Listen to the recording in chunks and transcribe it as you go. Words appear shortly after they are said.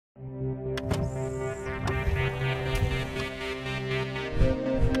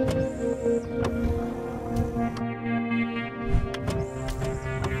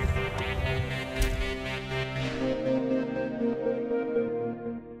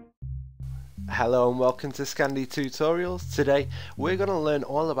Hello and welcome to Scandi Tutorials. Today we're going to learn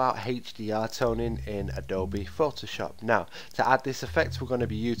all about HDR toning in Adobe Photoshop. Now, to add this effect we're going to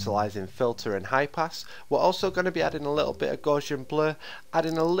be utilizing filter and high pass. We're also going to be adding a little bit of Gaussian blur,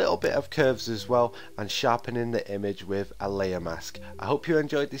 adding a little bit of curves as well, and sharpening the image with a layer mask. I hope you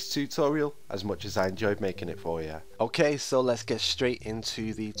enjoyed this tutorial as much as I enjoyed making it for you. Okay, so let's get straight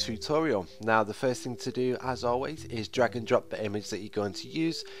into the tutorial. Now, the first thing to do, as always, is drag and drop the image that you're going to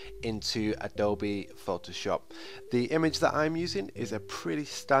use into Adobe Photoshop. The image that I'm using is a pretty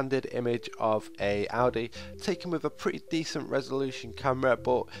standard image of a Audi taken with a pretty decent resolution camera,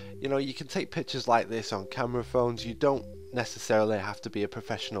 but you know, you can take pictures like this on camera phones. You don't necessarily have to be a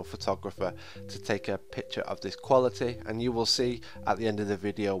professional photographer to take a picture of this quality, and you will see at the end of the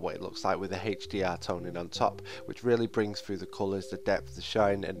video what it looks like with the HDR toning on top, which really brings through the colors, the depth, the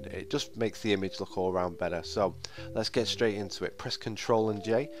shine, and it just makes the image look all around better. So let's get straight into it. Press Ctrl and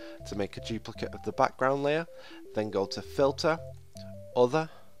J to make a duplicate of the background layer, then go to Filter, Other,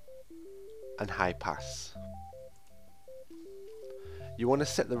 and High Pass. You want to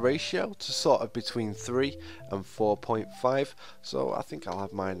set the ratio to sort of between 3 and 4.5, so I think I'll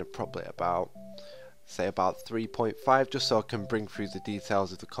have mine at probably about 3.5, just so I can bring through the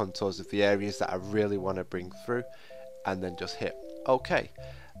details of the contours of the areas that I really want to bring through, and then just hit OK.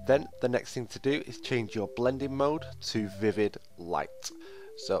 Then the next thing to do is change your blending mode to vivid light.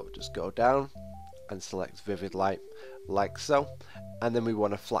 So just go down and select vivid light like so, and then we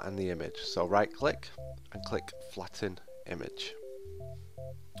want to flatten the image, so right click and click flatten image.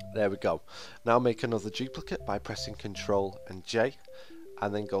 There we go. Now make another duplicate by pressing Ctrl and J,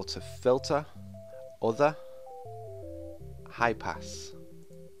 and then go to Filter, Other, High Pass.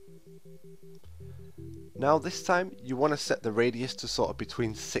 Now this time you want to set the radius to sort of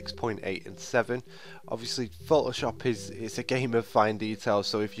between 6.8 and 7. Obviously Photoshop it's a game of fine detail,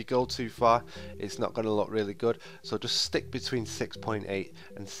 so if you go too far it's not going to look really good, so just stick between 6.8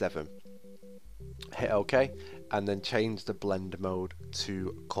 and 7. Hit OK, and then change the blend mode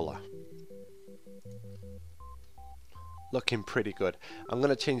to color. Looking pretty good. I'm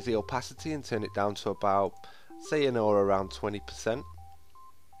going to change the opacity and turn it down to about, say, around 20%.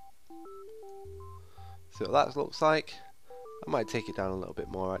 See what that looks like. I might take it down a little bit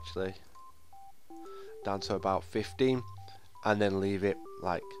more actually, down to about 15, and then leave it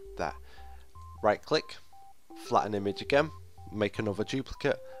like that. Right click, flatten image again, make another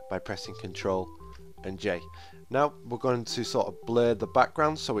duplicate by pressing Ctrl and J. Now we're going to sort of blur the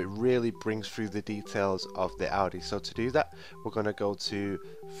background so it really brings through the details of the Audi. So to do that we're going to go to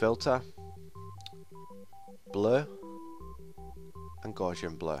Filter, Blur, and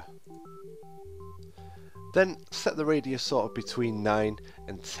Gaussian Blur. Then set the radius sort of between 9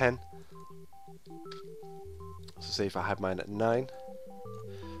 and 10. So say if I had mine at 9.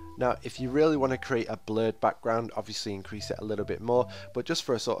 Now if you really want to create a blurred background, obviously increase it a little bit more, but just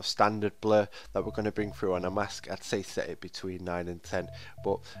for a sort of standard blur that we're going to bring through on a mask, I'd say set it between 9 and 10,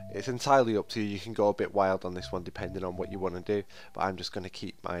 but it's entirely up to you. You can go a bit wild on this one depending on what you want to do, but I'm just going to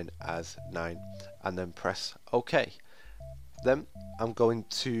keep mine as 9 and then press OK. Then I'm going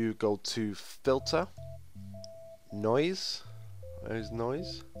to go to Filter, Noise, where's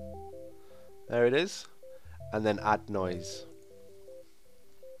Noise? There it is, and then Add Noise.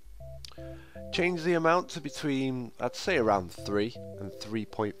 Change the amount to between, I'd say, around 3 and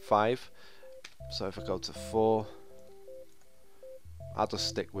 3.5. So if I go to 4, I'll just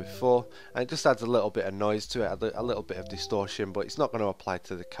stick with 4, and it just adds a little bit of noise to it, a little bit of distortion, but it's not going to apply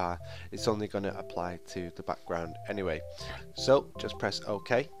to the car, it's only going to apply to the background anyway. So just press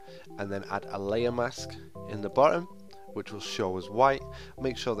OK, and then add a layer mask in the bottom, which will show as white.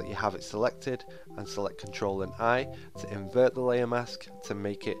 Make sure that you have it selected and select Ctrl and I to invert the layer mask to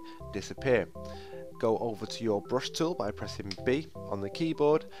make it disappear. Go over to your brush tool by pressing B on the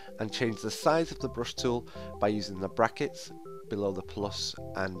keyboard and change the size of the brush tool by using the brackets below the plus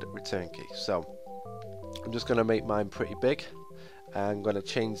and return key. So I'm just going to make mine pretty big. I'm going to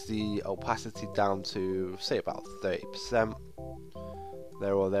change the opacity down to, say, about 30%,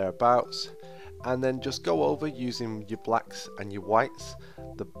 there or thereabouts. And then just go over using your blacks and your whites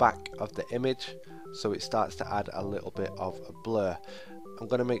the back of the image so it starts to add a little bit of a blur. I'm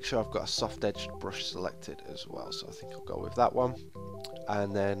going to make sure I've got a soft edged brush selected as well, so I think I'll go with that one.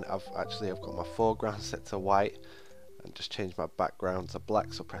 And then I've got my foreground set to white and just change my background to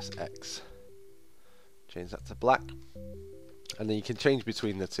black, so press X, change that to black. And then you can change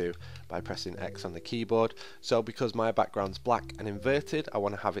between the two by pressing X on the keyboard. So because my background's black and inverted, I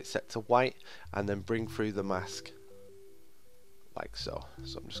want to have it set to white and then bring through the mask like so.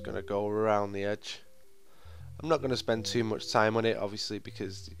 So I'm just going to go around the edge I'm not going to spend too much time on it, obviously,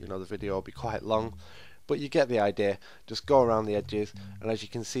 because you know the video will be quite long, but you get the idea. Just go around the edges, and as you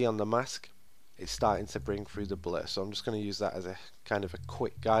can see on the mask, it's starting to bring through the blur. So I'm just going to use that as a kind of a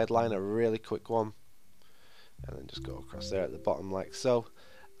quick guideline, a really quick one, and then just go across there at the bottom like so.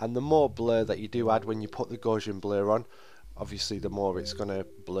 And the more blur that you do add when you put the Gaussian blur on, obviously the more it's going to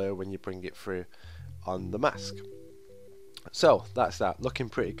blur when you bring it through on the mask. So that's that, looking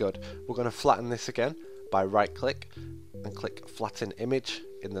pretty good. We're going to flatten this again by right click and click Flatten Image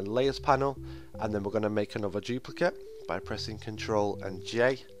in the Layers panel, and then we're going to make another duplicate by pressing Ctrl and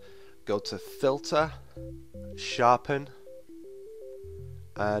J. Go to Filter, Sharpen,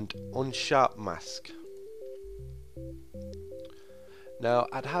 and Unsharp Mask. Now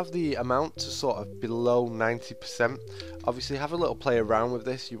I'd have the amount to sort of below 90%. Obviously have a little play around with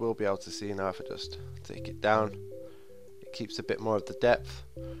this. You will be able to see now if I just take it down. It keeps a bit more of the depth,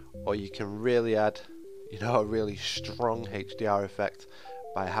 or you can really add, you know, a really strong HDR effect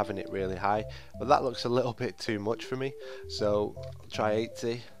by having it really high. But that looks a little bit too much for me, so I'll try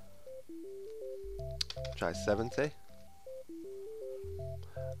 80, try 70. I'd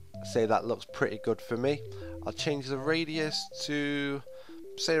say that looks pretty good for me. I'll change the radius to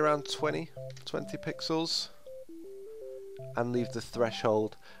say around 20 pixels and leave the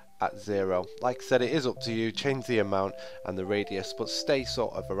threshold at 0. Like I said, it is up to you. Change the amount and the radius, but stay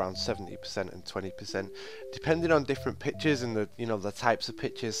sort of around 70% and 20%, depending on different pictures and the, you know, the types of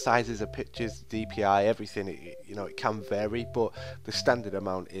pictures, sizes of pictures, DPI, everything. You know, it can vary, but the standard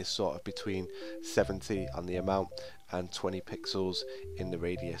amount is sort of between 70 on the amount and 20 pixels in the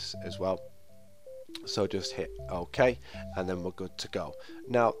radius as well. So just hit OK, and then we're good to go.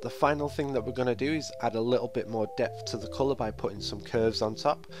 Now the final thing that we're going to do is add a little bit more depth to the color by putting some curves on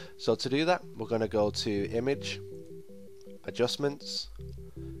top. So to do that, we're going to go to Image, Adjustments,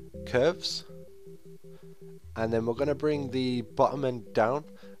 Curves, and then we're going to bring the bottom end down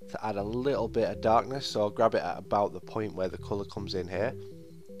to add a little bit of darkness. So I'll grab it at about the point where the color comes in here,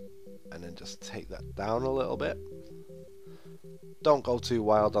 and then just take that down a little bit. Don't go too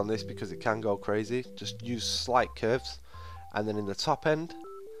wild on this because it can go crazy. Just use slight curves, and then in the top end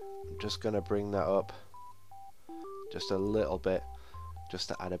I'm just going to bring that up just a little bit, just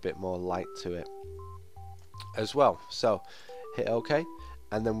to add a bit more light to it as well. So hit OK,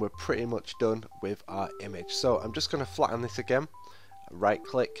 and then we're pretty much done with our image. So I'm just going to flatten this again, right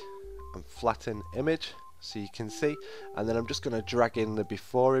click and flatten image so you can see, and then I'm just going to drag in the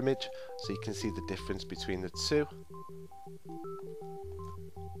before image so you can see the difference between the two.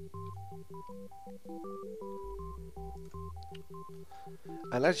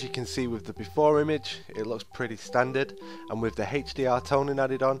 And as you can see with the before image, it looks pretty standard, and with the HDR toning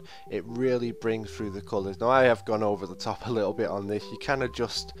added on, it really brings through the colours. Now I have gone over the top a little bit on this. You can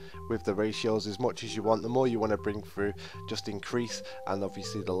adjust with the ratios as much as you want. The more you want to bring through, just increase, and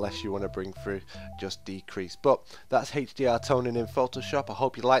obviously the less you want to bring through, just decrease. But that's HDR toning in Photoshop. I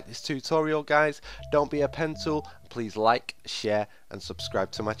hope you like this tutorial, guys. Don't be a pen tool. Please like, share and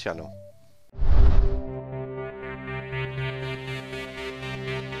subscribe to my channel.